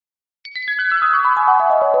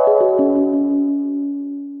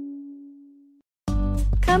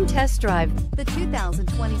Come test drive the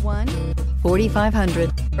 2021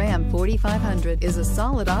 4500. Ram 4500 is a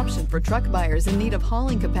solid option for truck buyers in need of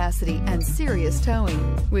hauling capacity and serious towing.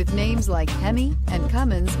 With names like Hemi and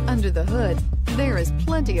Cummins under the hood, there is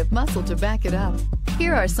plenty of muscle to back it up.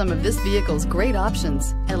 Here are some of this vehicle's great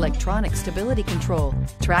options: electronic stability control,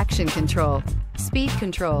 traction control, speed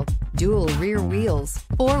control, dual rear wheels,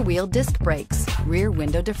 four-wheel disc brakes, rear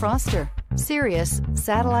window defroster, Sirius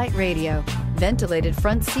satellite radio, ventilated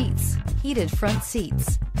front seats, heated front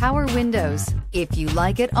seats, power windows. If you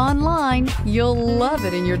like it online, you'll love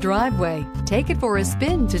it in your driveway. Take it for a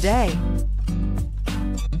spin today.